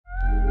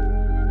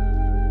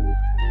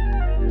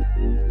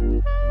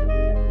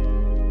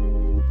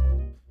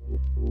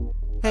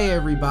Hey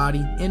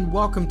everybody, and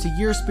welcome to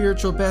Your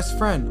Spiritual Best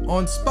Friend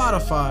on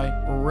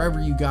Spotify or wherever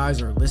you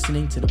guys are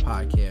listening to the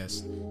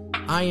podcast.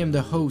 I am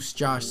the host,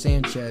 Josh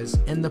Sanchez,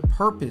 and the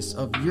purpose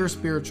of Your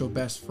Spiritual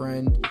Best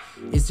Friend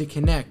is to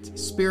connect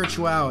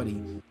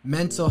spirituality,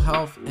 mental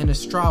health, and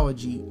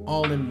astrology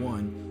all in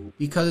one,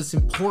 because it's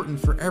important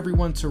for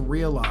everyone to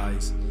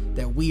realize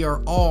that we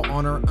are all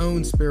on our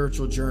own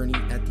spiritual journey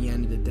at the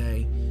end of the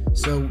day.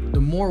 So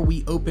the more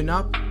we open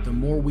up, the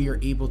more we are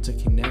able to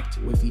connect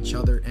with each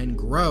other and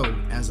grow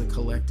as a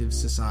collective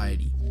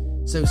society.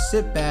 So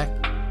sit back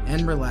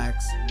and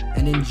relax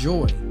and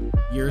enjoy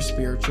Your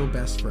Spiritual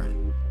Best Friend.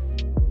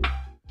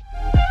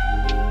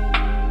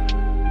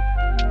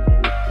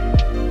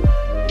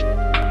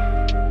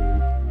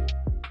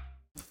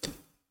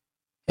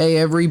 Hey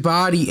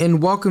everybody,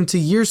 and welcome to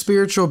Your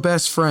Spiritual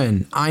Best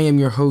Friend. I am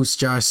your host,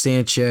 Josh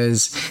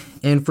Sanchez,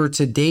 and for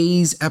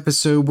today's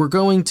episode, we're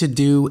going to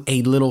do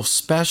a little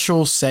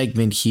special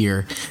segment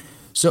here.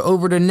 So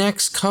over the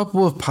next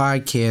couple of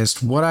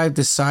podcasts, what I've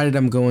decided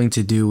I'm going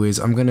to do is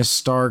I'm going to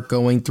start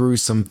going through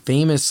some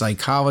famous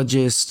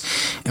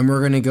psychologists, and we're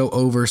going to go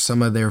over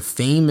some of their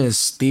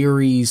famous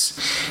theories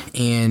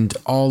and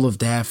all of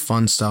that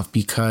fun stuff,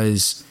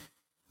 because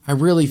I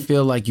really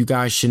feel like you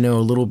guys should know a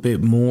little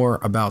bit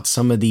more about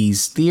some of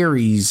these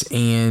theories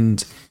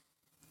and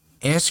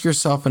ask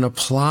yourself and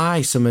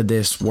apply some of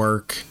this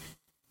work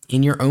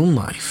in your own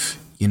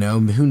life. You know,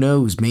 who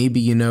knows? Maybe,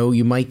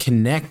 you might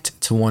connect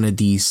to one of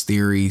these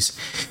theories.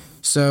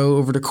 So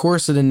over the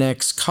course of the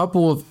next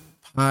couple of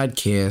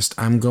podcasts,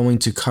 I'm going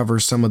to cover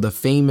some of the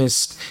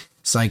famous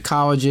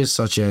psychologists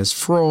such as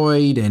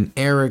Freud and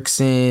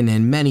Erickson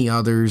and many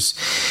others,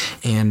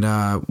 and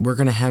we're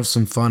going to have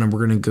some fun, and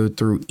we're going to go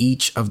through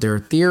each of their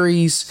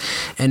theories.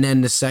 And then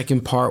the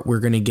second part,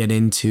 we're going to get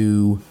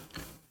into,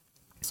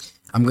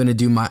 I'm going to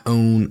do my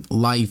own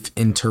life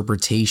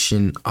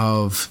interpretation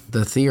of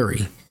the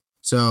theory.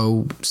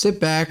 So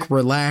sit back,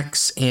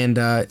 relax, and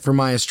for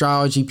my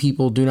astrology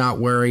people, do not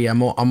worry.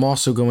 I'm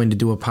also going to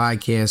do a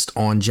podcast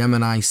on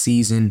Gemini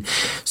season,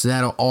 so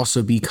that'll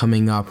also be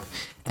coming up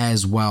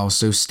as well.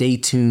 So stay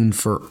tuned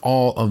for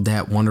all of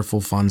that wonderful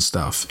fun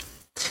stuff.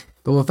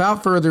 But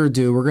without further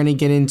ado, we're going to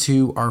get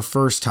into our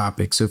first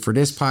topic. So for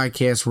this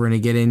podcast, we're going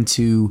to get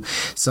into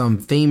some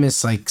famous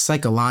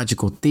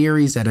psychological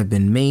theories that have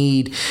been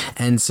made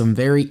and some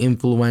very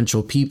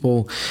influential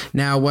people.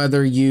 Now,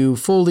 whether you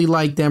fully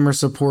like them or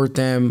support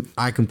them,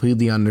 I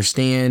completely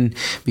understand,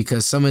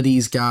 because some of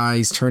these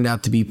guys turned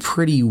out to be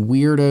pretty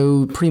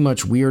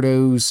much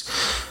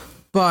weirdos.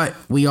 But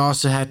we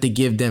also have to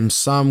give them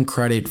some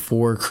credit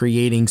for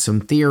creating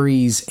some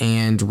theories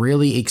and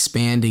really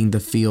expanding the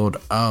field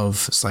of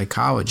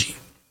psychology.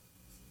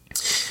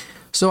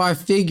 So I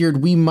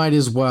figured we might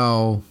as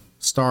well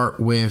start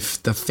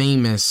with the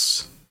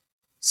famous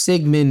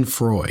Sigmund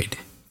Freud.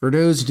 For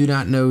those who do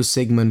not know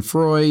Sigmund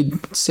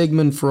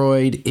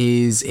Freud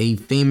is a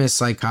famous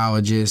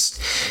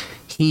psychologist.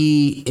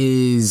 He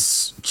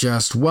is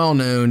just well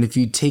known. If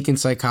you've taken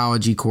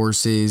psychology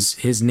courses,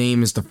 his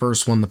name is the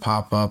first one to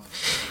pop up,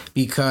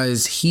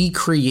 because he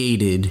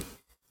created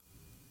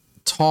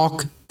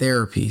talk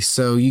therapy.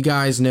 So you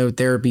guys know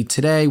therapy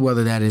today,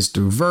 whether that is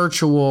through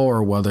virtual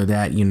or whether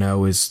that,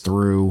 is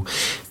through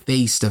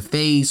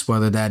face-to-face,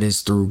 whether that is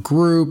through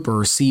group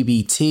or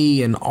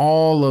CBT, and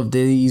all of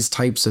these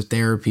types of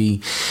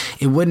therapy,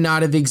 it would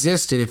not have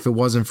existed if it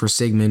wasn't for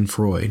Sigmund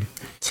Freud.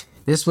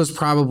 This was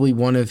probably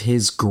one of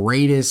his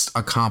greatest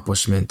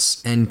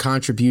accomplishments and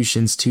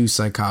contributions to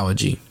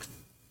psychology.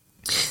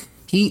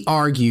 He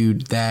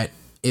argued that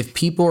if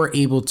people are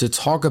able to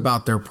talk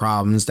about their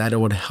problems, that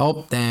it would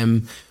help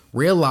them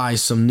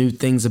realize some new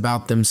things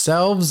about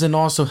themselves and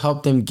also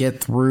help them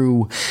get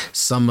through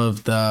some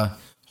of the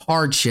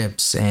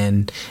hardships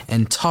and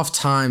tough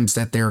times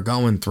that they're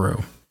going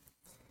through.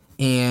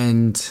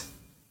 And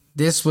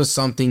this was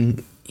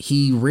something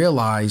he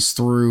realized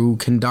through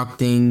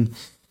conducting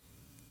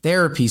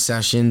therapy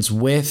sessions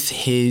with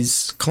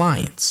his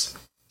clients.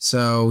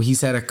 So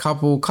he's had a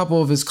couple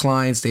of his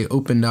clients, they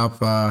opened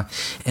up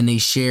and they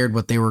shared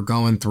what they were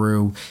going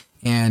through.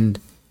 And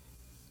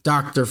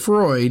Dr.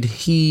 Freud,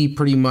 he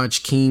pretty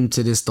much came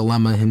to this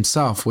dilemma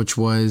himself, which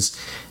was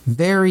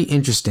very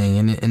interesting.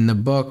 And in the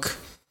book,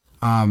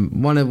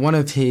 one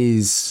of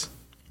his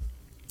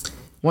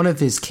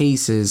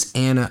cases,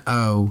 Anna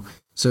O.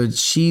 So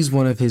she's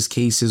one of his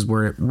cases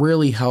where it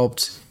really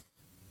helped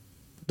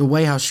the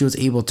way how she was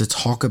able to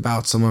talk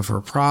about some of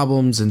her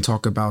problems and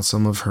talk about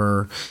some of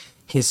her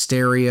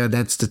hysteria.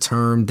 That's the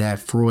term that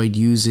Freud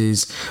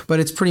uses, but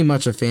it's pretty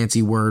much a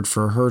fancy word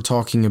for her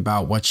talking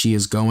about what she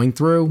is going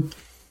through.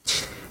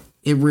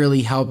 It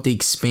really helped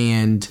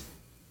expand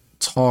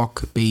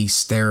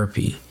talk-based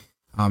therapy.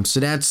 So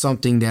that's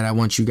something that I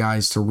want you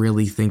guys to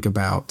really think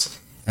about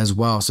as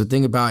well. So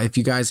think about if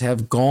you guys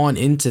have gone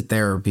into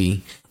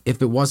therapy,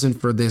 if it wasn't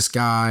for this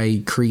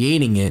guy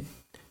creating it,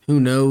 who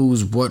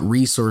knows what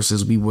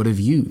resources we would have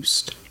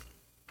used.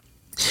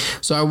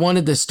 So I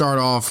wanted to start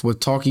off with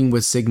talking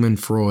with Sigmund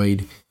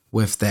Freud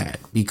with that,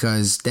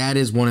 because that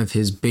is one of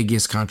his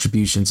biggest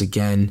contributions.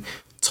 Again,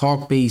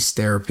 talk-based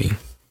therapy.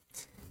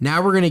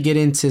 Now we're going to get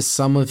into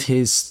some of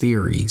his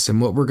theories.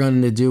 And what we're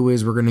going to do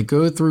is we're going to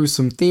go through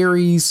some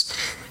theories,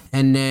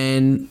 and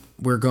then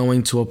we're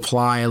going to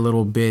apply a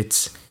little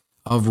bit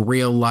of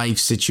real life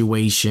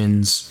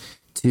situations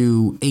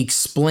to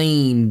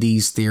explain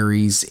these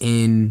theories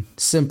in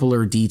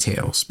simpler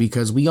details,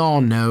 because we all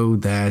know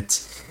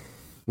that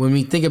when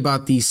we think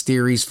about these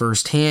theories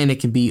firsthand, it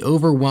can be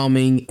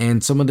overwhelming,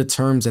 and some of the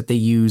terms that they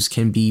use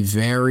can be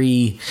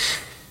very,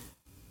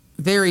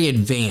 very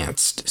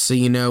advanced. So,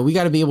 we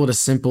got to be able to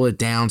simple it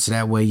down so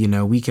that way,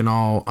 we can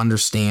all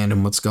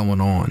understand what's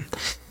going on.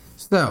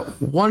 So,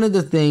 one of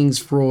the things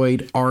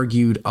Freud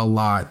argued a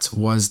lot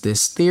was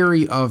this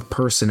theory of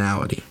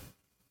personality.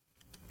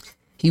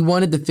 He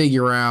wanted to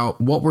figure out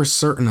what were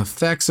certain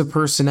effects of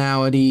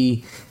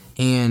personality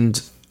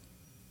and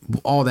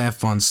all that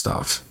fun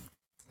stuff.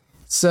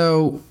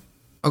 So,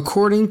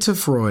 according to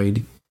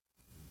Freud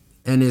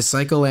and his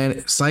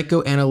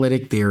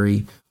psychoanalytic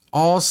theory,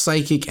 all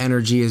psychic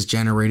energy is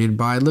generated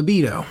by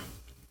libido.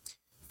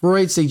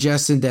 Freud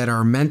suggested that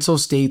our mental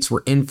states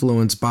were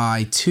influenced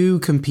by two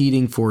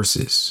competing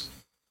forces.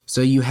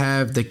 So you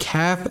have the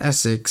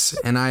Essex,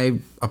 and I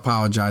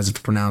apologize if I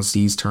pronounce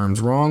these terms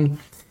wrong,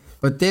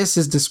 but this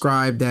is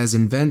described as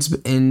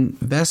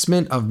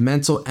investment of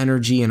mental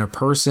energy in a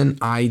person,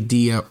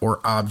 idea, or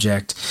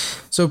object.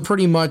 So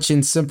pretty much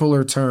in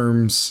simpler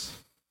terms,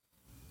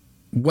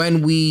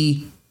 when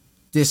we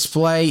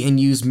display and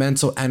use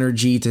mental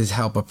energy to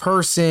help a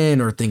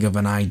person or think of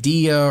an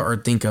idea or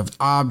think of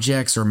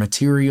objects or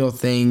material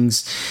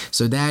things,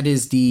 so that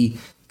is the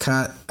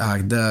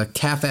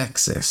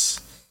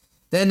cathexis.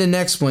 Then the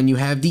next one, you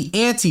have the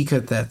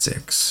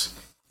anticathetics,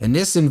 and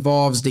this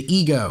involves the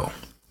ego,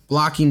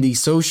 blocking the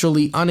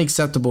socially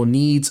unacceptable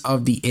needs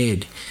of the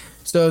id.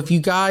 So if you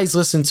guys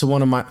listened to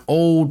one of my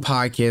old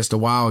podcasts a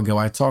while ago,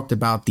 I talked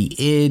about the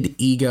id,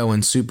 ego,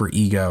 and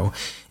superego.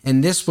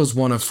 And this was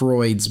one of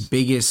Freud's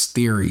biggest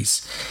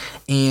theories.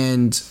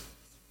 And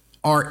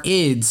our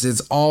ids is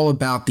all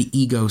about the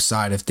ego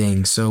side of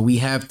things. So we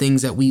have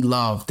things that we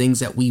love, things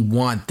that we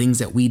want, things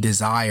that we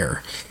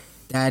desire.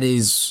 That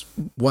is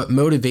what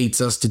motivates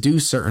us to do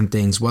certain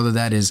things, whether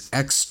that is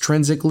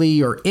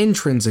extrinsically or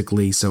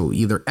intrinsically. So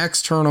either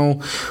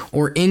external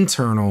or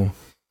internal,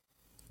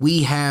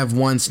 we have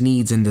wants,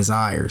 needs, and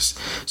desires.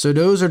 So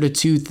those are the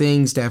two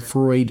things that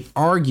Freud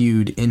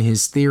argued in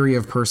his theory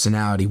of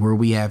personality, where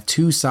we have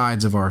two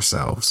sides of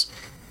ourselves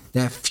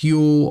that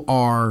fuel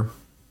our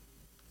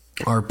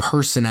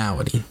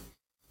personality.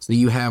 So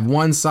you have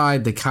one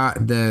side, the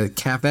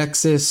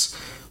cathexis,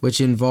 which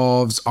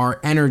involves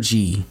our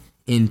energy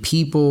in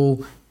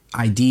people,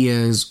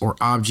 ideas, or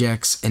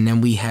objects, and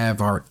then we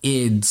have our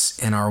ids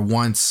and our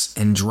wants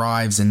and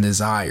drives and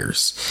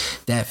desires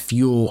that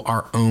fuel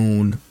our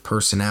own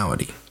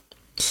personality.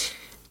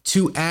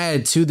 To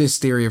add to this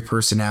theory of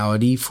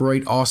personality,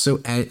 Freud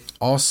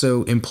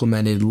also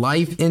implemented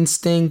life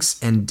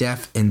instincts and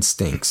death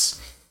instincts.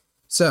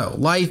 So,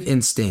 life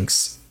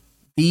instincts,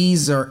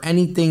 these are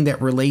anything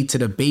that relate to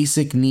the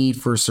basic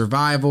need for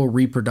survival,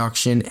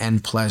 reproduction,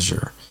 and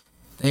pleasure.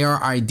 They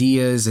are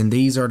ideas, and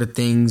these are the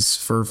things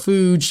for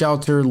food,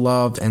 shelter,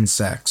 love, and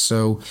sex.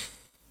 So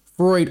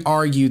Freud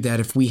argued that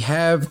if we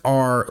have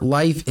our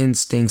life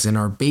instincts and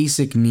our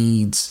basic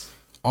needs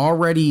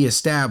already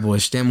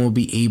established, then we'll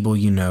be able,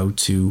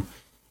 to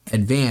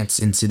advance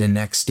into the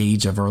next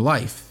stage of our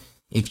life.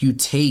 If you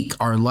take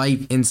our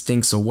life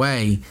instincts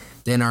away,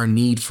 then our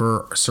need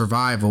for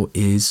survival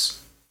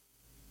is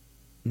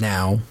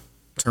now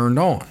turned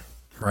on,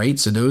 right?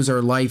 So those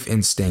are life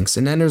instincts.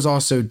 And then there's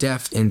also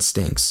death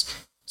instincts.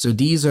 So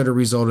these are the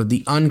result of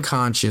the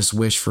unconscious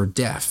wish for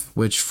death,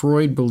 which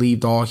Freud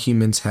believed all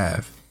humans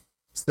have.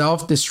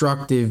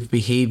 Self-destructive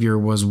behavior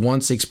was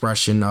once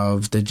expression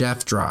of the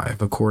death drive,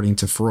 according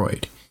to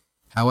Freud.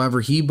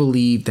 However, he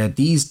believed that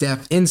these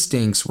death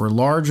instincts were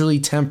largely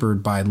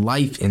tempered by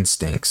life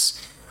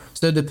instincts.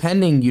 So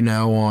depending,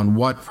 on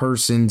what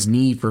person's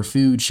need for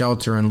food,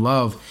 shelter, and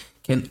love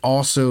can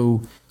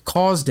also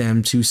cause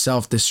them to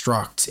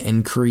self-destruct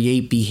and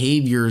create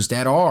behaviors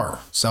that are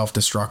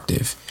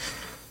self-destructive.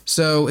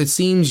 So it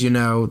seems,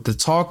 the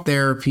talk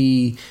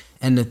therapy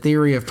and the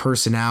theory of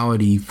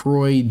personality,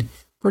 Freud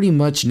pretty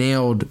much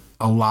nailed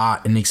a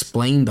lot and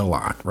explained a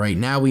lot, right?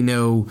 Now we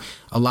know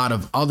a lot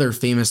of other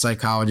famous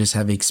psychologists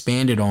have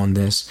expanded on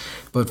this,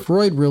 but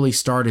Freud really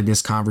started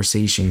this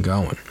conversation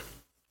going.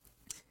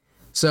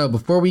 So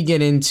before we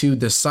get into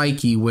the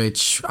psyche,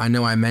 which I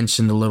know I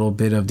mentioned a little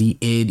bit of the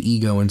id,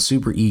 ego, and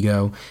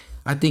superego,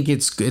 I think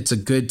it's a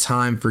good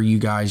time for you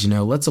guys,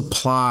 let's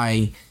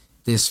apply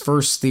this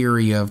first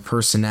theory of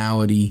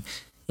personality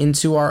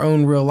into our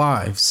own real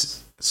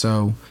lives.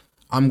 So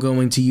I'm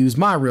going to use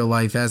my real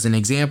life as an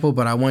example,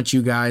 but I want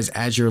you guys,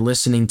 as you're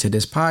listening to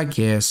this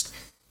podcast,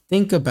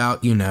 think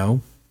about,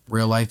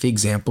 real life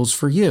examples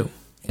for you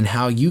and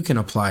how you can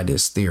apply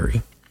this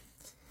theory.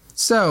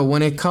 So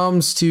when it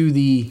comes to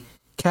the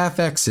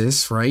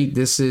cathexis, right,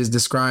 this is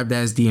described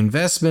as the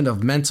investment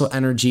of mental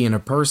energy in a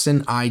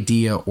person,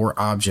 idea, or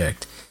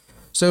object.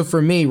 So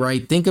for me,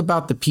 right, think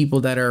about the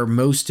people that are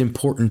most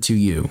important to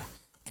you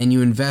and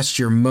you invest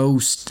your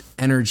most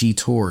energy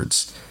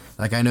towards.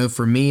 Like I know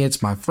for me,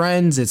 it's my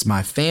friends, it's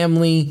my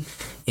family,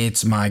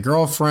 it's my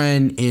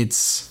girlfriend,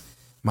 it's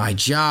my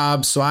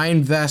job. So I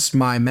invest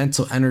my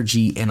mental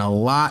energy in a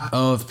lot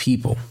of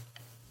people.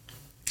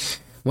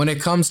 When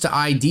it comes to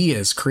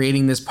ideas,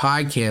 creating this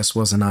podcast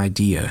was an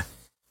idea.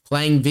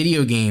 Playing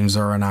video games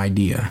are an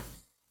idea.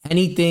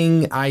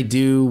 Anything I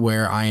do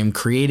where I am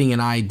creating an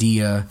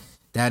idea,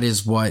 that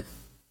is what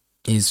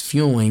is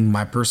fueling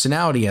my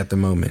personality at the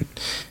moment.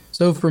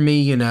 So for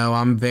me, you know,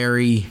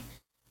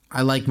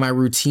 I like my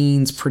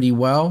routines pretty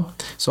well.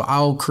 So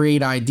I'll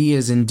create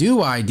ideas and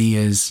do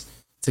ideas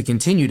to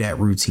continue that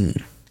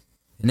routine.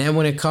 And then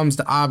when it comes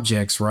to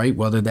objects, right,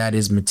 whether that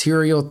is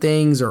material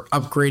things or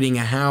upgrading a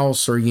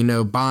house or, you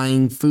know,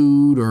 buying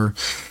food or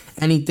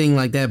anything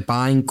like that,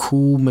 buying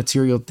cool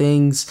material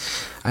things.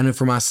 I know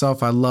for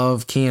myself, I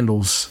love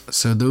candles.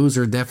 So those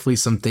are definitely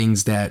some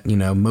things that, you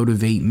know,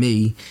 motivate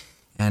me.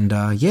 And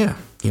yeah,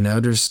 you know,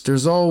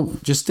 there's all,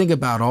 just think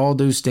about all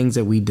those things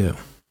that we do.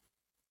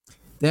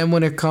 Then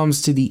when it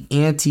comes to the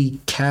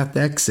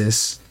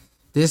anti-cathexis,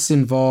 this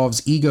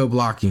involves ego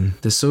blocking,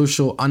 the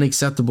social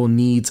unacceptable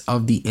needs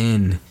of the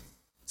in.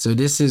 So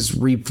this is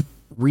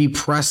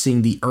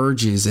repressing the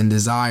urges and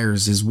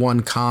desires is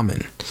one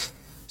common.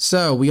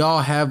 So we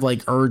all have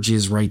like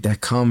urges, right, that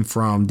come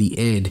from the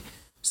id.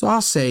 So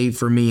I'll say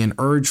for me, an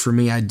urge for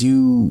me, I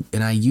do,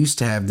 and I used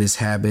to have this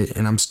habit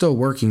and I'm still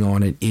working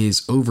on it,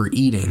 is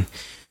overeating.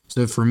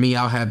 So for me,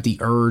 I'll have the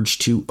urge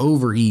to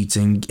overeat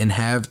and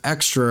have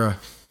extra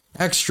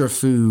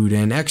food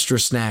and extra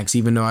snacks,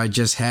 even though I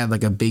just had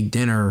like a big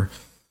dinner.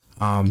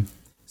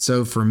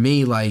 So for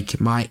me, like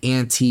my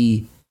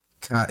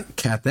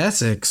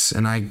anti-cathesics,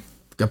 and I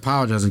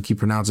apologize, I keep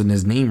pronouncing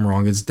his name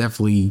wrong. It's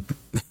definitely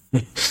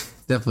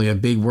a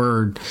big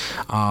word.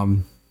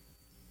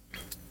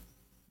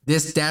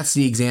 That's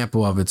the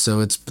example of it. So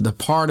it's the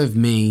part of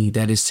me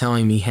that is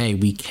telling me, hey,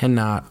 we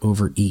cannot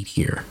overeat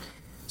here.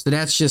 So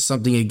that's just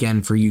something,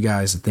 again, for you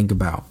guys to think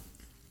about.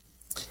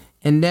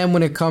 And then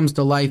when it comes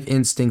to life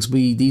instincts,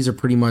 these are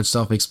pretty much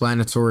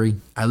self-explanatory.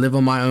 I live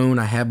on my own.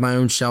 I have my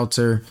own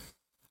shelter.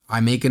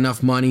 I make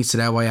enough money so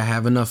that way I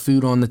have enough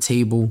food on the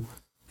table.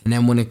 And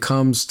then when it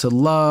comes to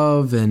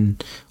love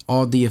and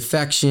all the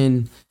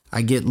affection,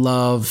 I get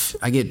love.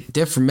 I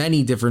get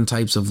many different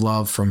types of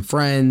love from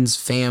friends,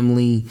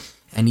 family,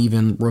 and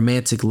even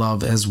romantic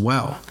love as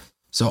well.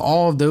 So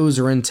all of those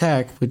are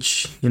intact,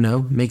 which, you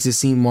know, makes it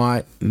seem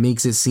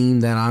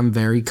that I'm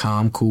very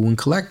calm, cool, and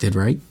collected,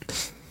 right?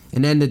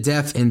 And then the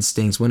death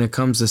instincts, when it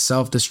comes to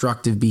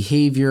self-destructive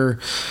behavior,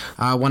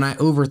 when I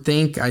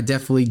overthink, I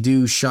definitely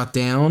do shut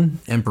down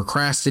and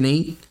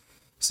procrastinate.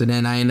 So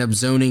then I end up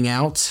zoning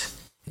out.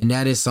 And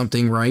that is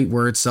something, right,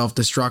 where it's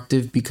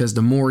self-destructive, because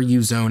the more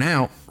you zone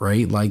out,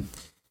 right, like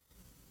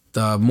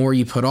the more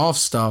you put off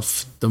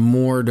stuff, the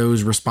more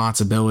those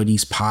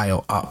responsibilities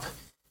pile up.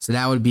 So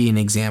that would be an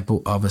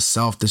example of a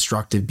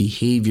self-destructive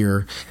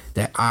behavior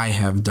that I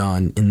have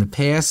done in the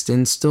past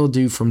and still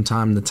do from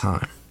time to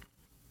time.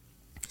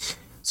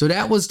 So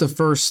that was the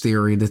first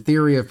theory, the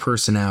theory of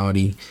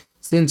personality.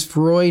 Since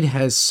Freud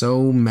has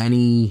so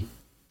many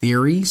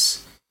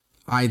theories,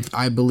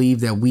 I believe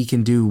that we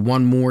can do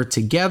one more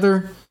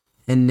together,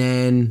 and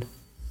then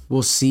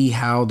we'll see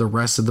how the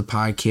rest of the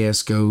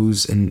podcast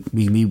goes, and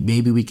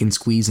maybe we can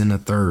squeeze in a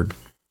third.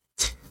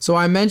 So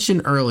I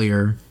mentioned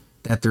earlier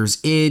that there's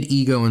id,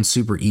 ego, and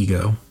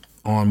superego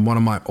on one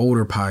of my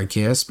older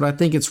podcasts, but I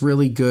think it's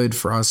really good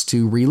for us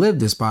to relive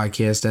this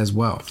podcast as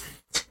well.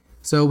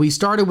 So we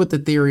started with the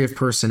theory of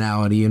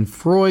personality, and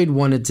Freud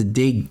wanted to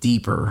dig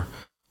deeper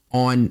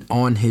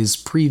on his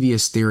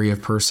previous theory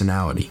of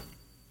personality.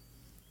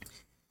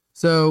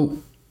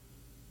 So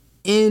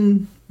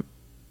in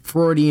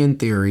Freudian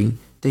theory,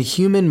 the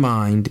human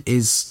mind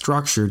is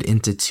structured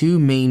into two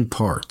main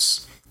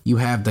parts. You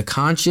have the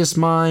conscious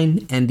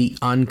mind and the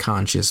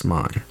unconscious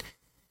mind.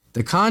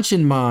 The conscious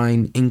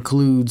mind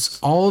includes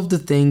all of the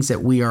things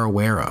that we are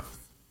aware of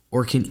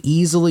or can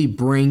easily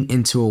bring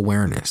into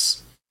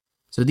awareness.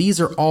 So these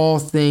are all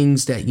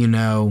things that, you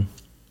know,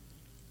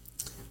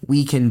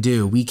 we can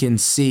do, we can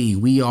see,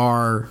 we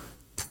are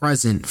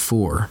present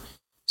for.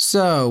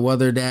 So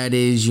whether that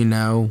is, you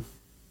know,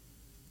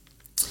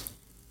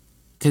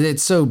 because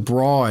it's so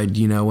broad,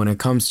 you know, when it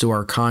comes to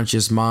our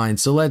conscious mind.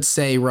 So let's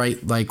say,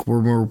 right, like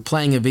when we're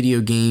playing a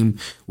video game,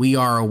 we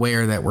are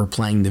aware that we're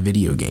playing the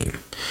video game.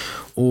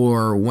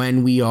 Or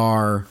when we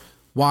are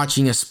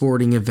watching a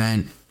sporting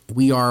event,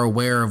 we are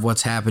aware of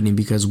what's happening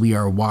because we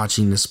are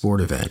watching the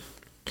sport event.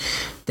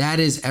 That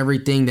is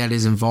everything that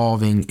is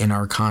involving in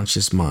our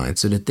conscious mind.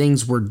 So the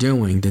things we're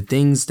doing, the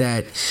things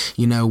that,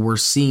 you know, we're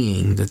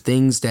seeing, the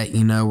things that,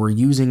 you know, we're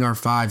using our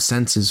five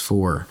senses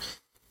for,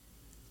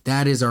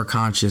 that is our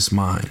conscious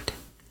mind.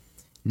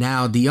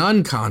 Now, the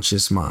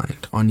unconscious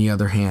mind, on the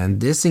other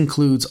hand, this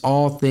includes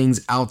all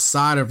things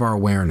outside of our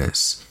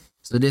awareness.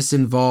 So this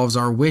involves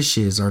our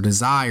wishes, our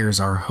desires,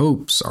 our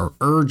hopes, our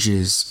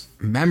urges,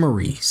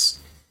 memories.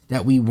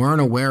 that we weren't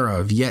aware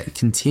of yet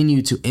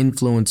continue to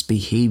influence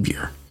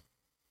behavior.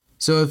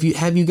 So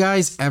have you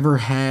guys ever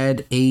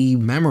had a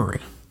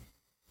memory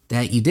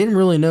that you didn't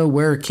really know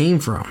where it came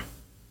from?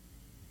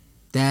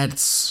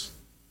 That's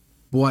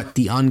what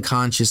the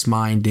unconscious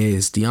mind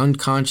is. The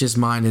unconscious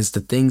mind is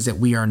the things that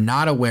we are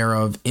not aware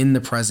of in the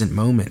present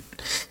moment.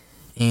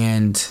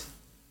 And,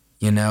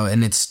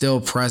 and it's still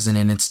present,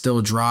 and it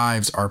still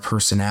drives our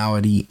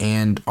personality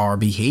and our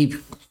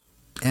behavior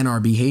and our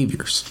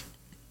behaviors.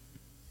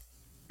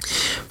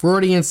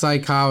 Freudian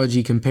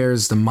psychology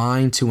compares the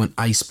mind to an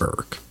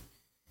iceberg.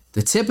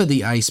 The tip of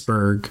the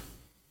iceberg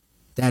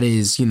that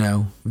is,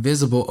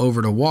 visible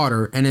over the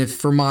water. And if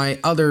for my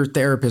other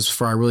therapists,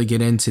 before I really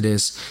get into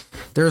this,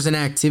 there's an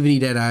activity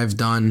that I've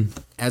done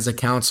as a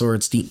counselor.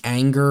 It's the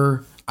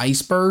anger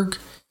iceberg.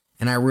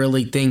 And I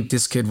really think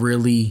this could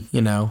really,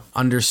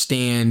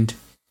 understand.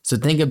 So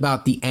think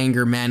about the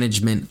anger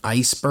management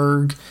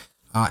iceberg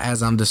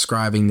as I'm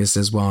describing this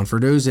as well. And for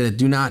those that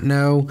do not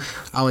know,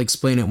 I'll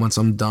explain it once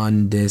I'm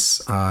done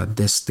this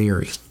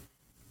theory.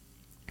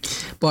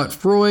 But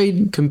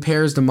Freud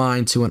compares the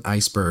mind to an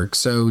iceberg.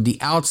 So the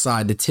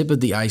outside, the tip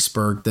of the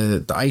iceberg,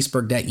 the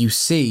iceberg that you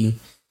see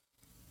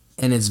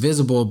and it's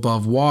visible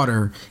above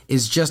water,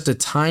 is just a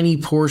tiny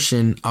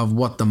portion of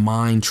what the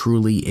mind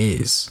truly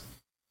is.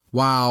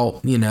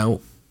 While,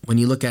 when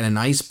you look at an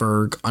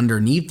iceberg,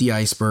 underneath the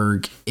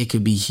iceberg, it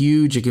could be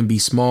huge, it can be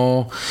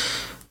small,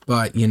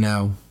 but,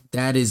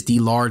 that is the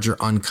larger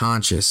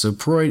unconscious. So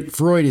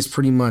Freud is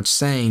pretty much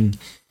saying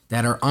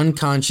that our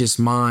unconscious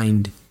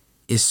mind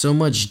is so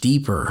much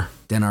deeper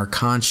than our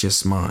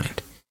conscious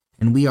mind.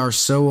 And we are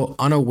so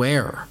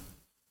unaware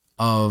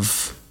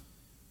of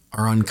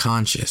our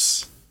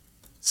unconscious.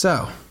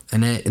 So,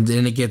 and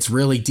then it gets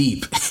really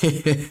deep.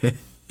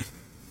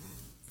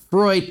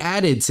 Freud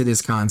added to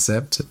this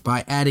concept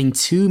by adding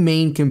two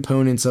main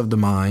components of the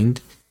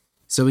mind.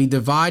 So he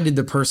divided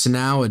the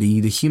personality,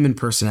 the human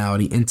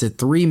personality, into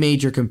three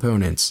major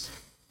components.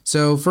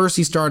 So first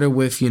he started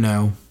with,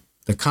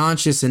 the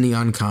conscious and the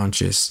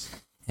unconscious.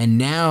 And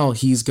now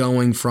he's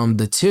going from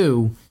the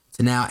two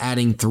to now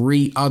adding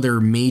three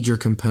other major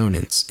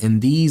components.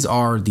 And these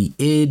are the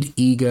id,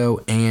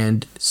 ego,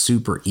 and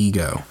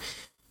superego,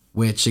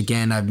 which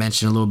again, I've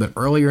mentioned a little bit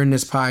earlier in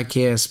this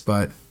podcast,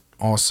 but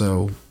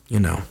also,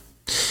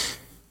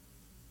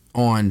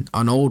 on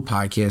an old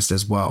podcast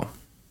as well.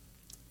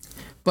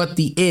 But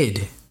the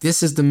id,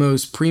 this is the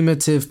most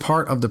primitive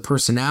part of the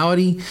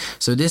personality.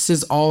 So this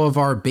is all of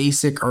our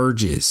basic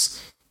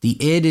urges. The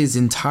id is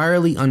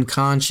entirely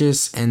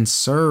unconscious and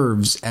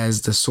serves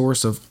as the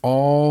source of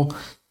all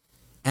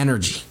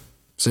energy.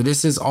 So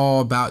this is all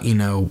about,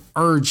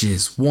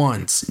 urges,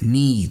 wants,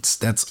 needs.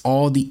 That's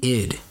all the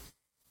id.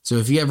 So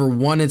if you ever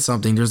wanted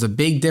something, there's a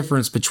big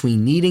difference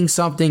between needing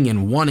something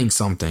and wanting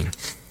something.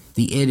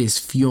 The id is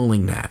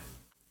fueling that.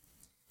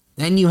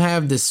 Then you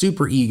have the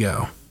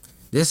superego.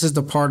 This is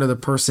the part of the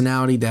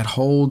personality that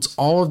holds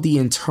all of the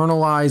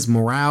internalized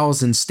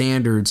morals and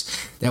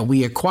standards that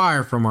we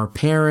acquire from our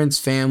parents,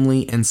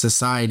 family, and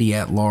society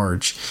at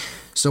large.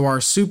 So our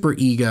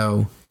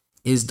superego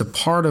is the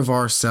part of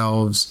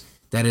ourselves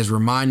that is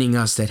reminding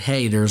us that,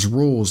 hey, there's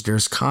rules,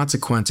 there's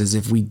consequences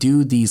if we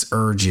do these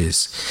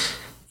urges.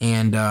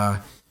 And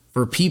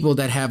for people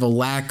that have a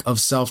lack of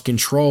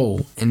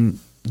self-control and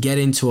get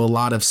into a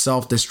lot of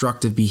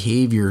self-destructive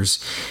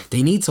behaviors,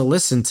 they need to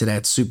listen to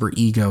that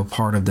superego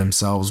part of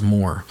themselves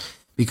more,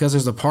 because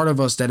there's a part of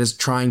us that is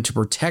trying to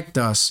protect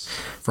us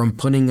from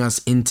putting us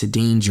into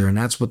danger, and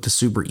that's what the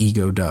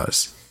superego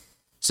does.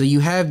 So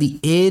you have the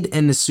id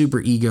and the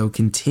superego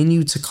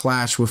continue to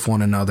clash with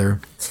one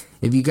another.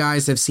 If you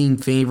guys have seen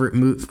favorite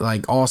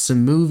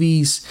awesome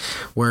movies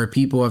where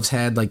people have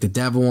had like the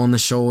devil on the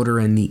shoulder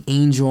and the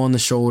angel on the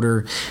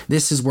shoulder,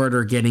 this is where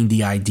they're getting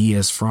the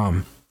ideas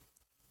from.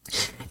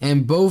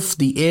 And both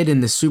the id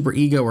and the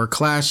superego are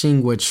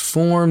clashing, which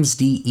forms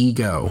the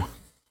ego.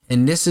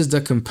 And this is the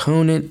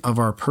component of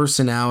our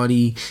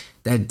personality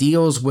that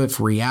deals with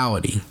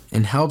reality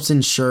and helps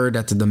ensure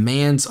that the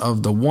demands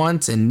of the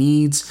wants and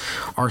needs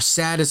are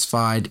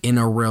satisfied in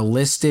a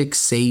realistic,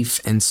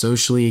 safe, and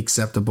socially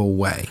acceptable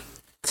way.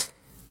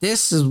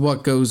 This is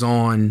what goes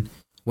on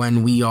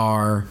when we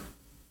are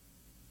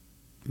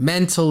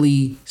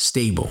mentally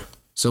stable.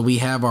 So we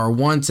have our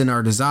wants and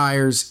our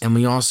desires, and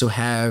we also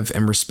have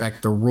and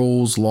respect the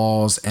rules,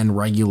 laws, and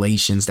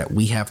regulations that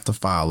we have to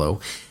follow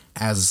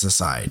as a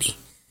society.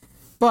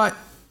 But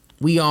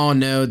we all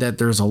know that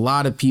there's a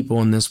lot of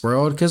people in this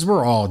world, because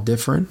we're all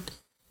different.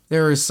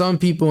 There are some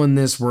people in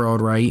this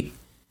world, right,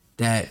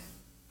 that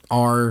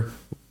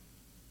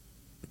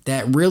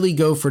really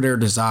go for their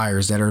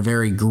desires, that are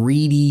very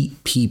greedy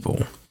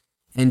people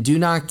and do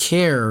not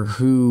care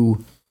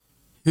who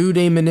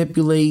they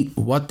manipulate,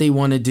 what they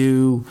want to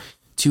do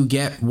to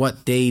get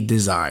what they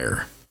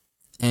desire.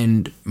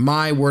 And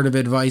my word of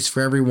advice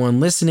for everyone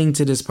listening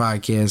to this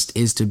podcast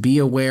is to be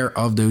aware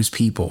of those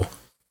people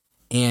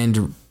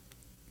and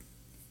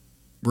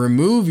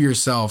remove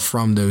yourself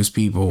from those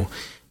people,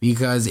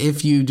 because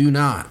if you do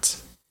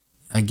not,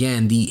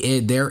 again,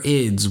 their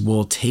ids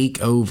will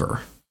take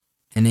over.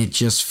 and it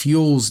just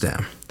fuels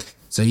them.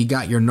 So you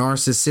got your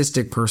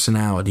narcissistic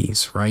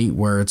personalities, right?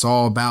 Where it's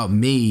all about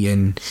me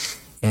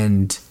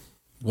and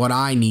what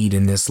I need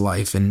in this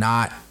life, and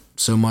not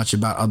so much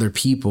about other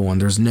people.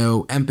 And there's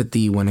no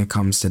empathy when it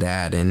comes to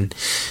that. And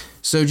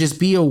so just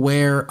be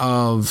aware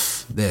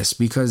of this,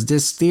 because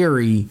this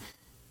theory,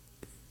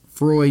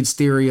 Freud's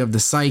theory of the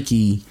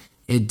psyche,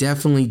 it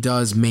definitely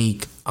does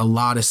make a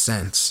lot of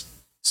sense.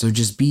 So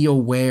just be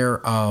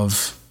aware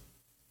of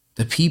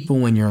the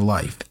people in your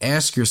life.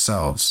 Ask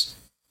yourselves,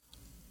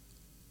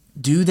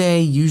 do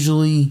they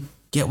usually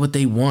get what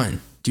they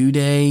want? Do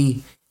they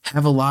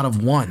have a lot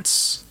of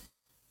wants?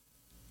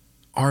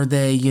 Are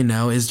they,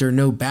 is there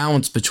no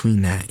balance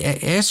between that?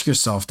 Ask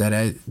yourself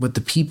that with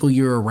the people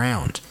you're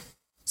around.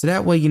 So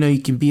that way,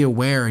 you can be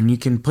aware and you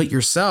can put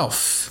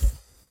yourself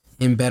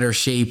in better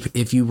shape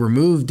if you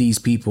remove these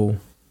people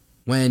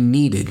when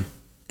needed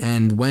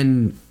and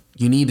when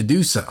you need to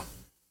do so.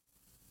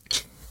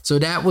 So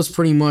that was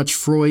pretty much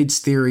Freud's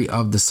theory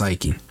of the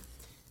psyche.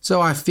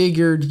 So I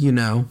figured,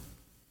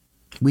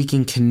 we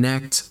can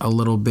connect a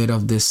little bit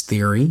of this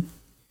theory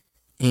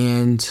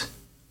and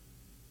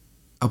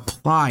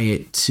apply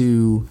it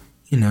to,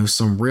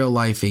 some real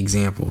life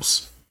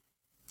examples.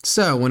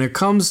 So when it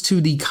comes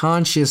to the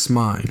conscious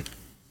mind,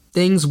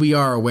 things we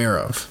are aware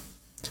of.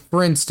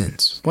 For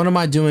instance, what am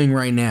I doing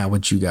right now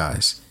with you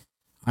guys?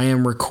 I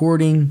am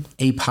recording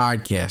a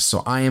podcast,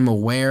 so I am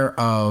aware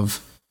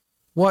of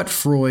what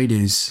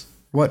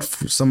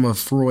some of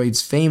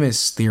Freud's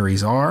famous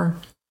theories are.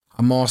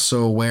 I'm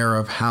also aware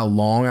of how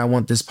long I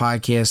want this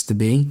podcast to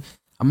be.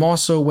 I'm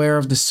also aware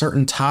of the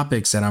certain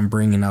topics that I'm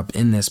bringing up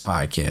in this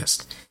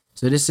podcast.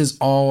 So this is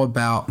all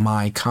about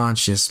my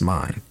conscious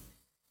mind.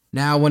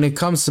 Now, when it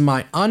comes to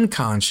my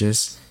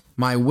unconscious,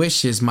 my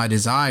wishes, my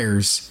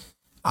desires,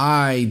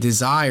 I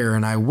desire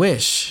and I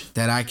wish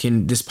that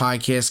this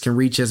podcast can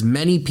reach as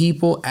many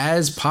people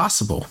as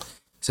possible.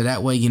 So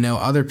that way,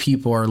 other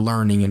people are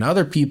learning and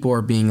other people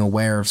are being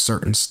aware of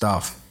certain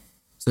stuff.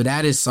 So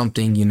that is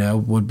something,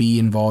 would be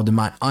involved in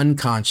my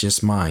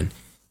unconscious mind.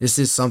 This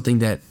is something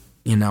that,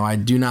 I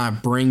do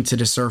not bring to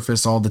the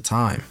surface all the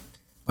time,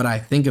 but I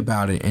think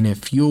about it and it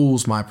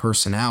fuels my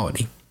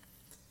personality.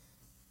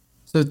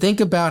 So think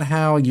about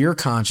how your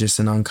conscious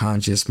and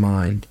unconscious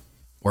mind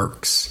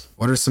works.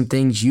 What are some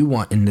things you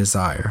want and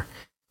desire?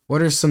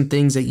 What are some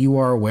things that you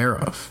are aware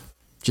of?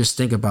 Just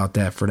think about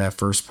that for that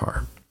first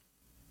part.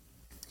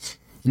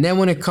 And then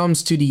when it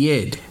comes to the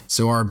id,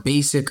 so our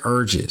basic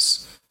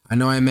urges. I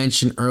know I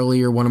mentioned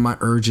earlier one of my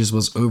urges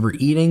was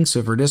overeating.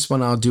 So for this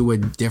one, I'll do a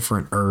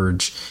different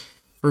urge.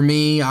 For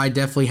me, I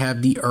definitely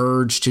have the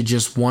urge to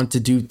just want to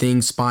do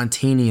things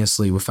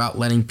spontaneously without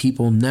letting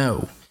people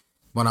know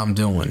what I'm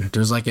doing.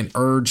 There's like an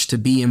urge to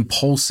be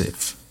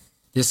impulsive.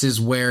 This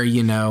is where,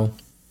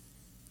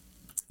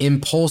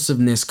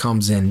 impulsiveness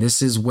comes in.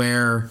 This is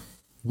where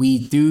we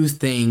do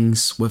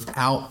things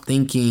without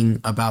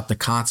thinking about the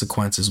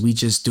consequences. We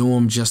just do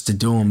them just to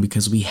do them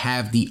because we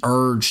have the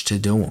urge to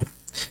do them.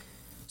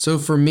 So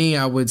for me,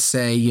 I would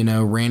say,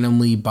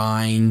 randomly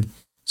buying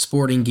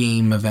sporting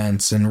game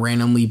events and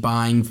randomly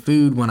buying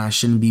food when I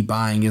shouldn't be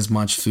buying as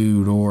much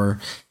food, or,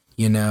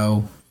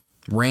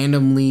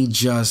 randomly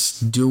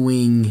just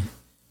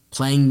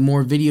playing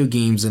more video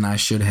games than I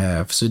should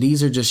have. So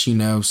these are just,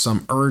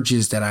 some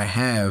urges that I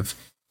have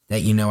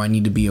that, I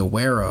need to be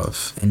aware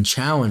of and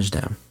challenge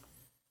them.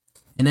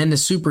 And then the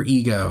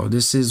superego.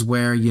 This is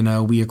where,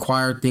 we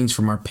acquire things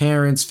from our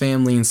parents,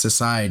 family, and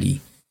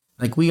society.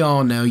 Like we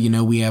all know,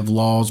 we have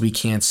laws. We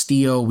can't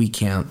steal. We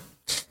can't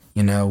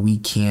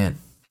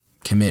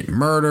commit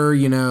murder,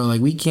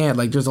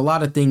 there's a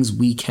lot of things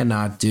we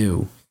cannot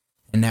do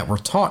and that we're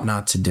taught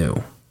not to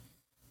do.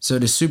 So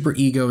the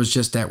superego is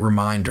just that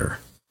reminder.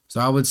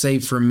 So I would say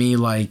for me,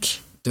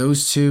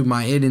 those two,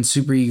 my id and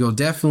superego,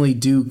 definitely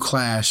do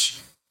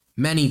clash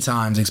many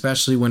times,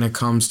 especially when it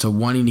comes to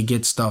wanting to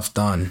get stuff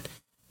done.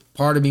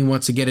 Part of me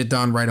wants to get it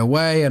done right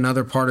away.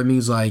 Another part of me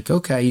is like,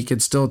 okay, you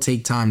could still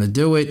take time to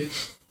do it.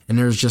 And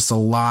there's just a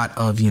lot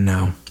of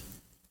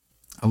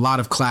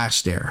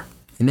clash there.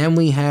 And then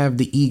we have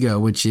the ego,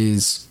 which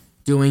is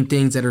doing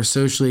things that are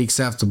socially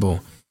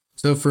acceptable.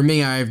 So for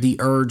me, I have the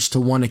urge to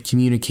want to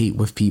communicate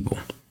with people,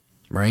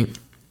 right?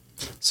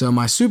 So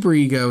my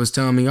superego is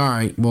telling me, all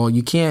right, well,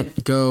 you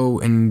can't go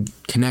and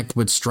connect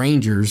with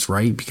strangers,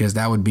 right? Because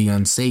that would be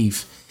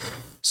unsafe.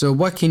 So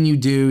what can you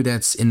do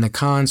that's in the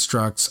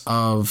constructs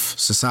of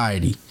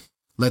society?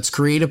 Let's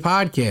create a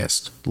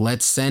podcast.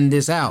 Let's send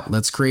this out.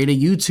 Let's create a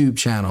YouTube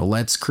channel.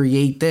 Let's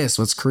create this.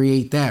 Let's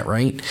create that,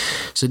 right?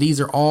 So these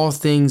are all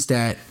things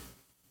that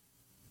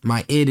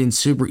my id and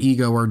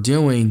superego are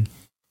doing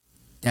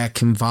that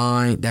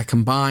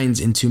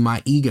combines into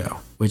my ego,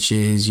 which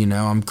is,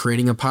 I'm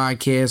creating a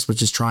podcast,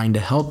 which is trying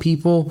to help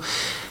people,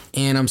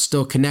 and I'm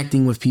still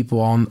connecting with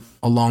people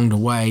along the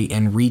way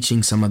and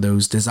reaching some of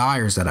those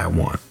desires that I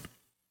want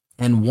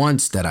and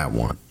wants that I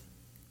want.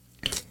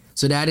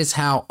 So that is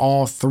how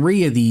all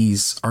three of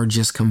these are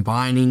just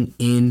combining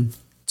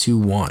into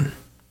one.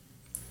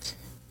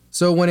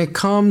 So when it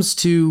comes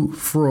to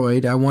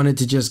Freud, I wanted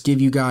to just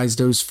give you guys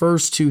those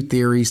first two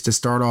theories to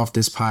start off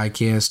this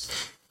podcast.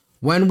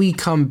 When we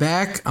come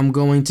back, I'm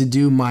going to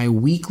do my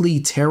weekly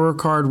tarot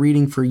card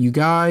reading for you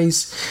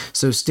guys,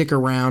 so stick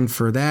around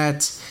for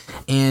that.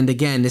 And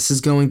again, this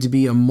is going to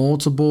be a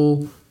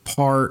multiple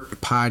part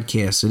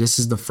podcast. So this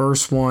is the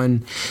first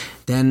one.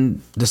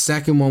 Then the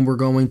second one, we're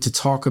going to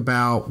talk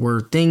about where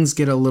things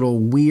get a little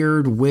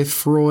weird with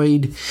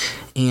Freud,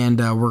 and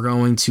we're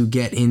going to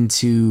get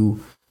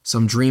into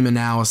some dream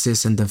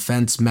analysis and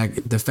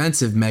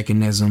defensive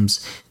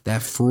mechanisms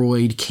that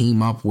Freud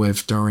came up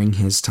with during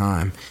his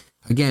time.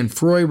 Again,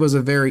 Freud was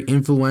a very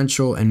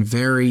influential and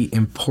very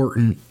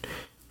important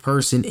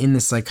person in the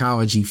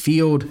psychology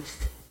field,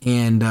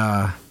 and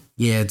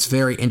it's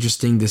very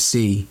interesting to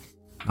see.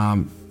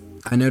 I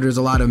know there's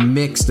a lot of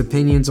mixed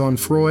opinions on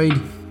Freud.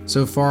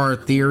 So far,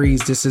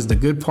 theories, this is the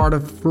good part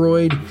of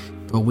Freud,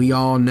 but we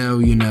all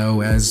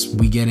know, as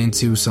we get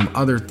into some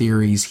other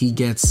theories, he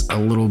gets a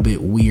little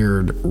bit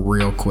weird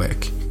real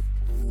quick.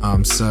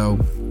 So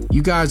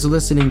you guys are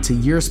listening to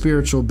Your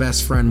Spiritual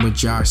Best Friend with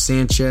Josh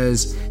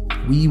Sanchez.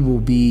 We will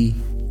be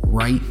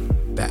right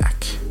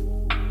back.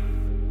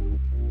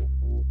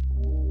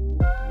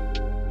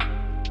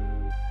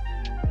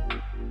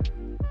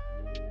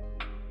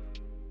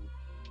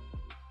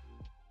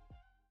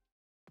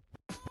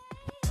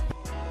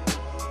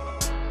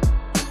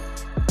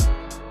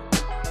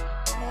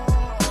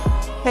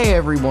 Hey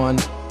everyone,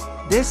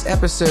 this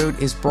episode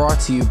is brought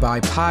to you by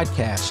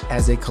Podcash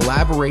as a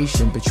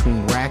collaboration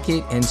between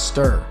Racket and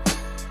Stir.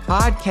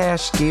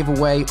 Podcash gave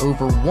away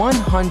over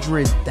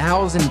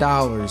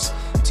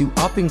 $100,000 to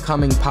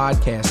up-and-coming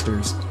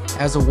podcasters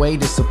as a way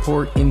to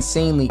support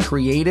insanely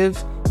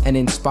creative and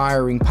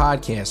inspiring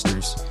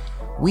podcasters.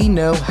 We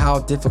know how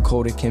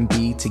difficult it can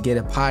be to get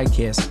a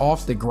podcast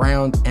off the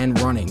ground and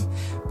running,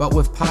 but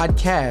with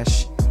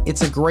Podcash,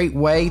 it's a great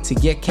way to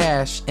get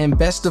cash, and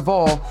best of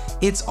all,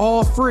 it's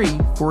all free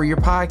for your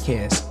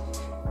podcast.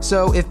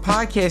 So if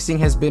podcasting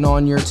has been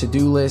on your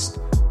to-do list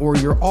or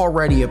you're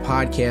already a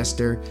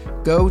podcaster,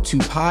 go to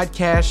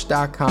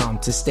podcash.com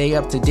to stay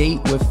up to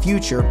date with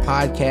future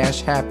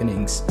podcast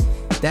happenings.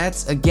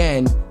 That's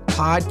again,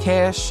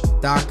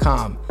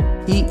 podcash.com,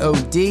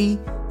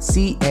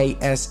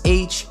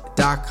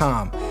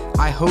 podcash.com.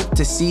 I hope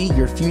to see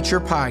your future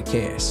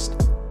podcast.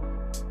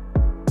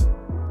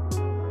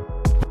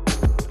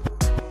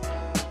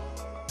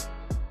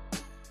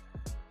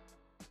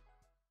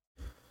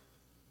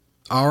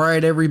 All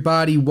right,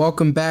 everybody,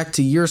 welcome back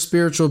to Your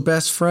Spiritual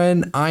Best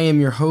Friend. I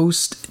am your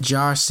host,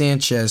 Josh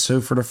Sanchez.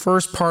 So for the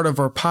first part of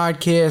our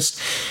podcast,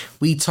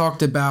 we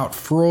talked about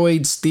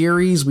Freud's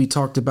theories. We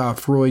talked about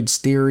Freud's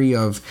theory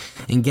of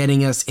and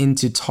getting us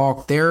into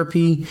talk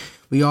therapy.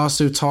 We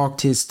also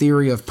talked his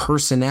theory of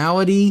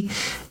personality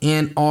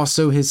and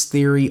also his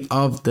theory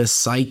of the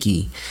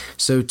psyche.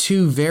 So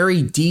two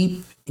very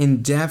deep,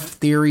 in-depth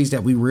theories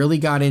that we really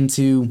got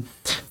into.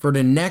 For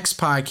the next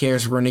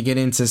podcast, we're going to get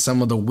into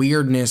some of the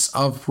weirdness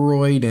of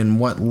Freud and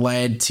what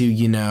led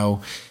to,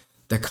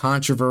 the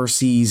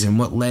controversies and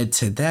what led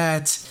to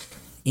that.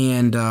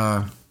 And,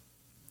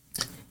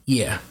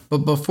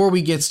 But before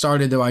we get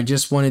started, though, I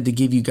just wanted to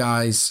give you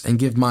guys and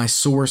give my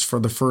source for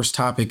the first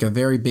topic a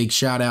very big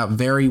shout out.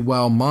 Very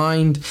Well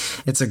Mind.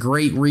 It's a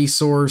great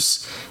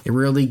resource. It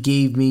really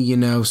gave me,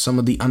 some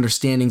of the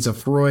understandings of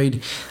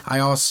Freud. I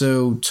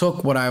also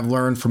took what I've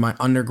learned from my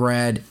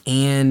undergrad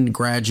and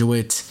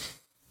graduate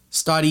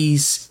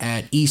studies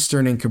at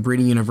Eastern and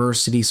Cabrini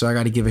University. So I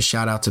got to give a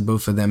shout out to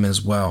both of them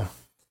as well.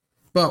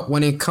 But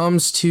when it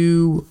comes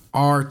to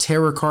our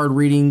tarot card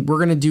reading, we're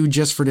going to do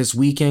just for this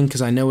weekend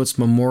because I know it's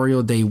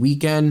Memorial Day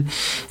weekend.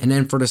 And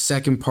then for the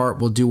second part,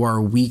 we'll do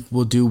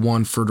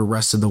one for the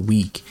rest of the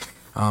week.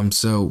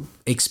 So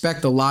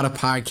expect a lot of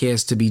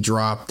podcasts to be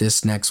dropped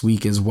this next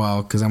week as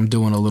well because I'm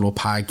doing a little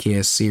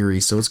podcast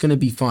series. So it's going to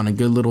be fun, a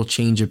good little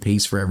change of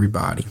pace for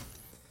everybody.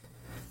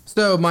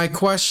 So my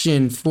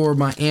question for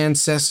my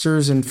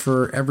ancestors and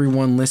for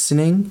everyone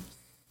listening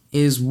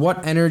is,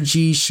 what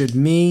energy should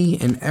me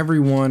and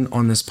everyone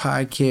on this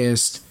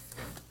podcast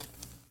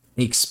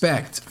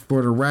expect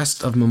for the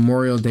rest of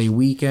Memorial Day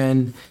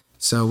weekend?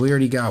 So we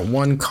already got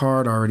one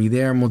card already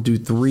there, and we'll do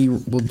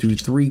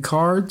three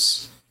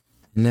cards,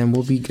 and then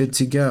we'll be good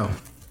to go.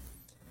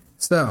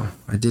 So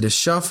I did a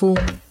shuffle.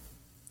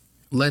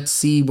 Let's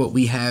see what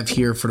we have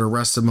here for the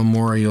rest of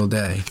Memorial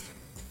Day.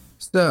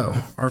 So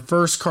our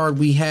first card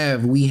we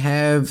have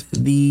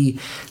the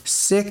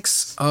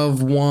Six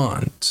of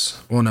Wands.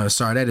 Well, no,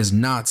 sorry, that is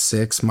not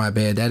six. My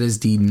bad. That is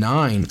the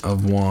Nine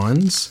of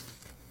Wands.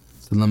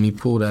 So let me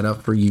pull that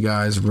up for you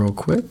guys real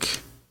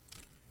quick.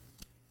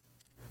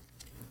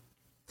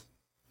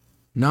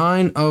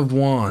 Nine of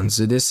Wands.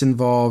 So this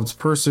involves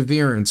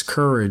perseverance,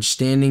 courage,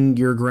 standing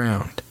your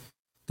ground.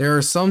 There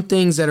are some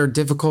things that are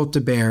difficult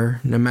to bear,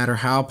 no matter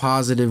how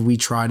positive we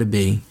try to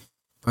be.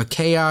 But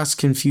chaos,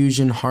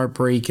 confusion,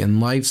 heartbreak,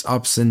 and life's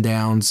ups and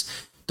downs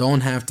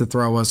don't have to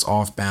throw us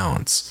off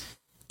balance.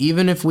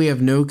 Even if we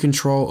have no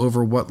control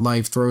over what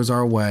life throws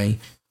our way,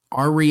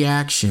 our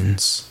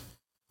reactions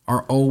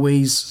are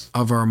always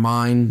of our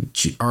mind,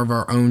 of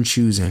our own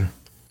choosing.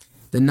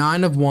 The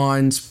Nine of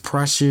Wands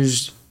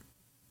presses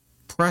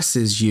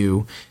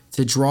you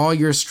to draw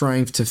your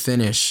strength to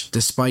finish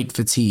despite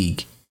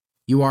fatigue.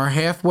 You are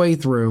halfway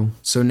through,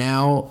 so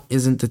now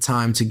isn't the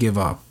time to give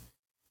up.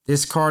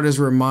 This card is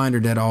a reminder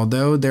that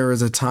although there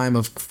is a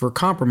time for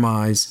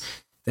compromise,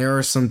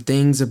 there's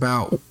things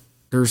about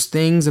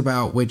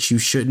which you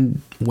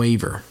shouldn't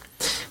waver.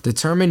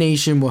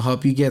 Determination will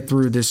help you get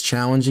through this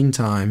challenging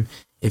time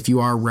if you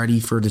are ready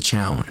for the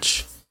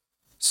challenge.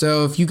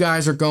 So if you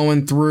guys are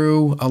going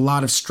through a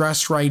lot of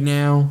stress right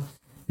now,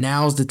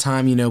 now's the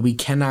time, we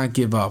cannot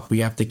give up. We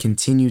have to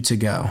continue to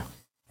go.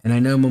 And I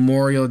know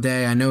Memorial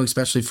Day, I know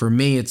especially for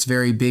me, it's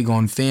very big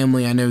on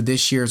family. I know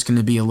this year is going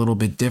to be a little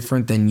bit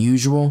different than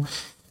usual.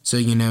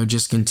 So,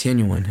 just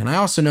continuing. And I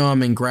also know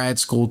I'm in grad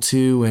school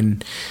too,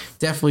 and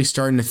definitely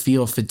starting to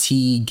feel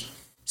fatigue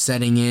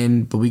setting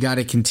in. But we got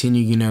to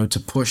continue, to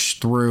push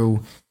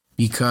through,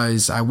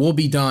 because I will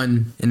be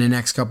done in the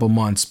next couple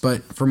months.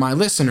 But for my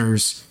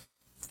listeners,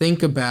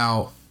 think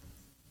about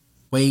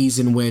ways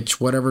in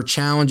which whatever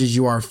challenges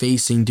you are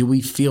facing, do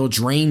we feel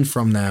drained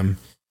from them?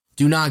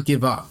 Do not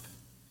give up.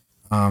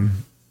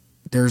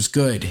 There's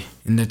good,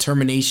 and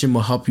determination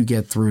will help you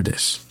get through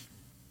this.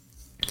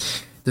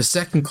 The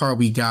second card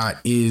we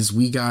got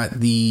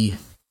the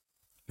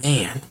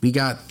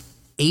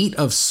Eight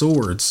of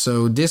Swords.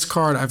 So this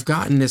card, I've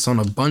gotten this on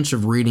a bunch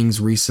of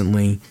readings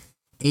recently.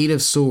 Eight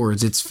of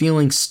Swords. It's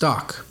feeling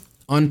stuck,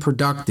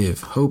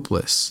 unproductive,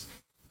 hopeless.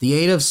 The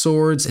Eight of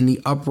Swords in the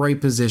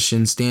upright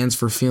position stands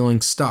for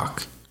feeling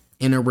stuck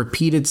in a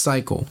repeated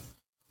cycle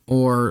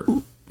or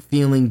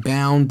feeling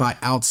bound by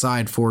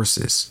outside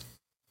forces.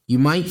 You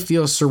might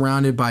feel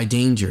surrounded by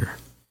danger,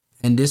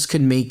 and this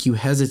could make you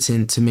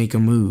hesitant to make a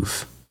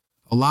move.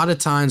 A lot of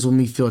times when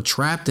we feel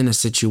trapped in a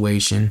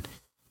situation,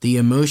 the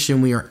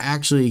emotion we are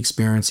actually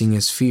experiencing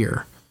is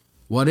fear.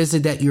 What is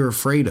it that you're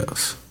afraid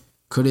of?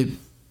 Could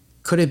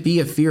it be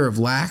a fear of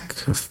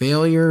lack, of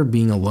failure,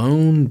 being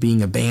alone,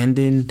 being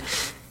abandoned?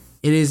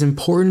 It is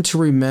important to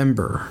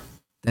remember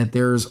that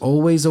there is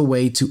always a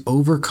way to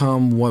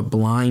overcome what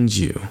blinds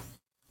you.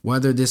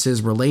 Whether this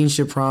is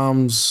relationship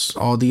problems,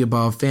 all the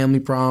above, family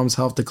problems,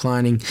 health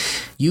declining,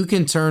 you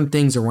can turn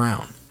things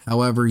around.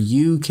 However,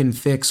 you can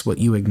fix what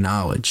you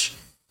acknowledge.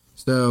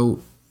 So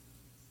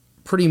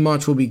pretty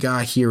much what we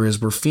got here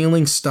is we're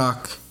feeling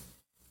stuck,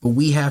 but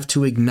we have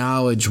to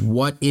acknowledge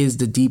what is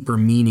the deeper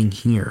meaning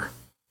here.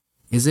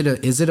 Is it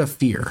a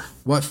fear?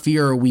 What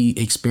fear are we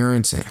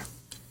experiencing?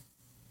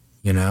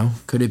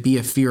 Could it be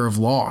a fear of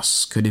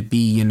loss? Could it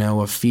be,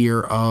 a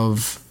fear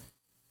of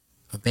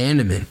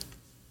abandonment?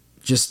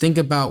 Just think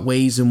about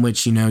ways in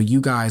which,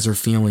 you guys are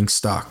feeling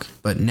stuck.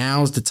 But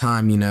now's the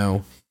time,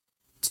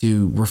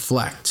 to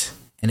reflect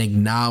and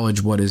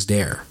acknowledge what is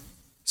there.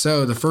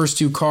 So the first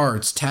two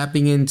cards,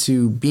 tapping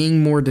into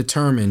being more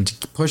determined,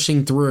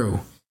 pushing through,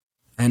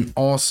 and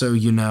also,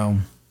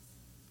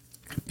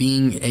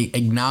 being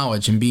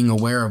acknowledged and being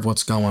aware of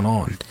what's going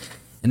on.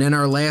 And then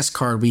our last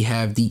card, we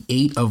have the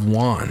Eight of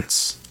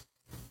Wands.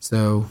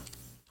 So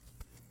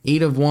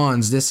Eight of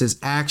Wands, this is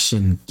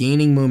action,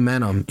 gaining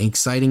momentum,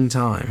 exciting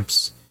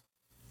times.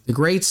 The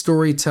great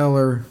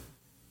storyteller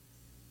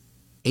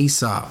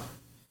Aesop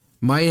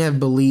might have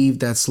believed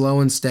that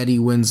slow and steady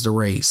wins the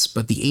race,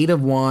 but the Eight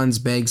of Wands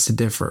begs to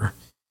differ.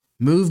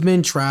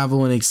 Movement,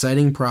 travel, and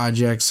exciting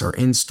projects are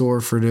in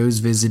store for those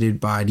visited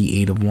by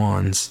the Eight of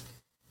Wands.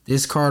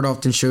 This card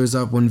often shows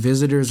up when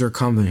visitors are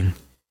coming.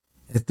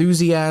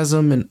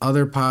 Enthusiasm and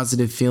other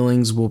positive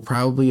feelings will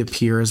probably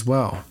appear as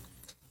well.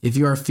 If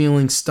you are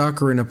feeling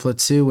stuck or in a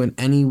plateau in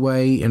any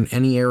way in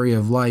any area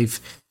of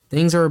life,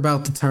 things are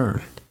about to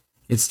turn.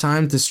 It's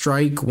time to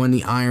strike when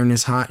the iron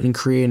is hot and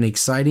create an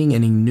exciting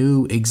and a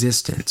new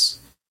existence.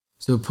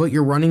 So put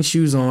your running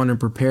shoes on and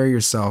prepare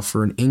yourself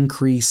for an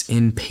increase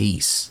in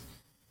pace.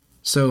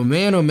 So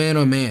man, oh man,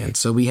 oh man.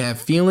 So we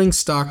have feeling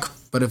stuck,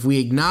 but if we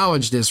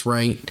acknowledge this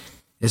right,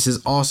 this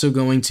is also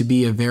going to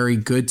be a very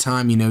good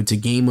time, to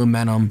gain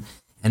momentum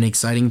and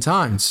exciting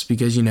times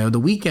because, the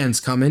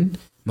weekend's coming.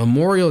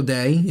 Memorial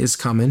Day is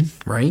coming,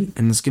 right?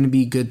 And it's going to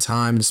be a good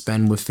time to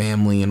spend with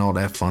family and all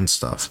that fun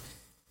stuff.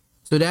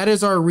 So that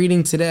is our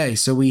reading today.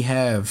 So we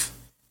have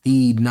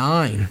the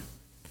Nine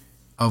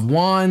of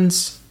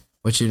Wands,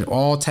 which it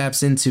all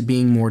taps into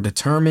being more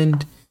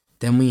determined.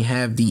 Then we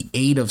have the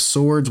Eight of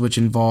Swords, which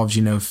involves,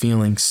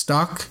 feeling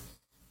stuck,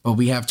 but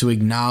we have to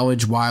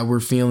acknowledge why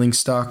we're feeling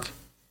stuck.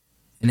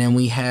 And then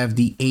we have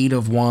the Eight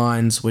of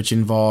Wands, which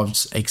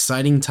involves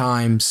exciting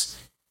times.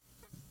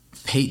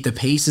 The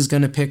pace is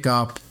going to pick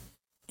up,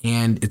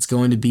 and it's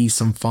going to be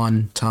some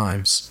fun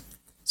times.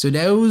 So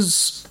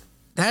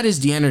that is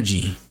the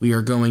energy we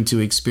are going to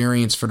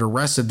experience for the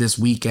rest of this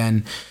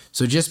weekend.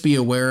 So just be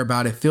aware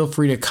about it. Feel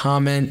free to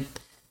comment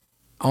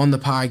on the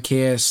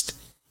podcast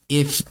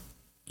if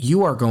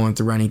you are going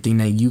through anything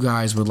that you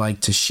guys would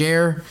like to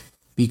share,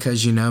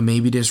 because,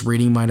 maybe this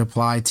reading might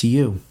apply to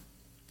you.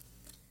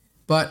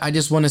 But I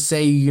just want to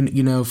say,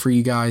 you know, for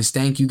you guys,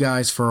 thank you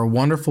guys for a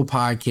wonderful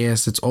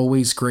podcast. It's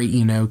always great,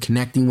 you know,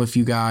 connecting with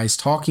you guys,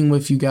 talking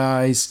with you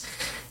guys,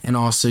 and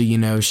also, you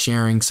know,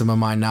 sharing some of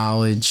my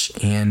knowledge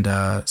and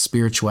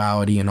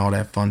spirituality and all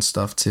that fun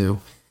stuff too.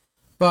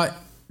 But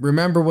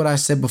remember what I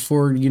said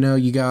before, you know,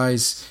 you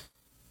guys,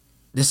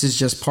 this is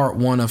just part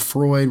 1 of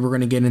Freud. We're going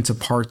to get into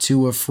part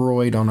 2 of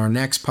Freud on our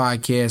next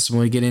podcast. We're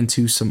going to get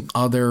into some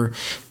other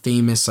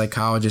famous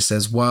psychologists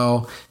as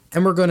well.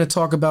 And we're going to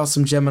talk about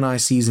some Gemini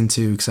season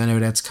 2 because I know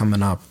that's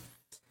coming up.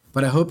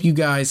 But I hope you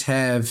guys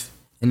have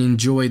and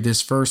enjoyed this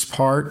first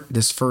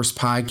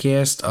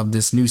podcast of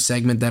this new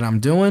segment that I'm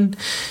doing.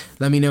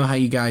 Let me know how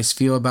you guys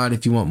feel about it.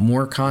 If you want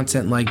more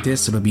content like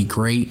this, it'll be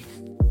great.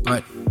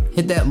 But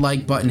hit that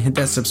like button, hit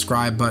that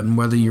subscribe button,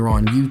 whether you're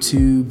on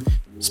YouTube,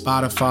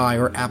 Spotify,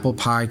 or Apple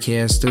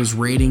Podcasts. Those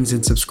ratings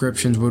and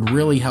subscriptions would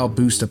really help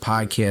boost the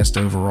podcast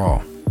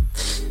overall.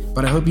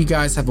 But I hope you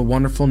guys have a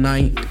wonderful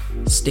night.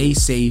 Stay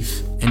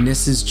safe. And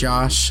this is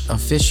Josh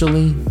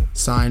officially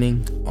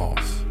signing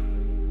off.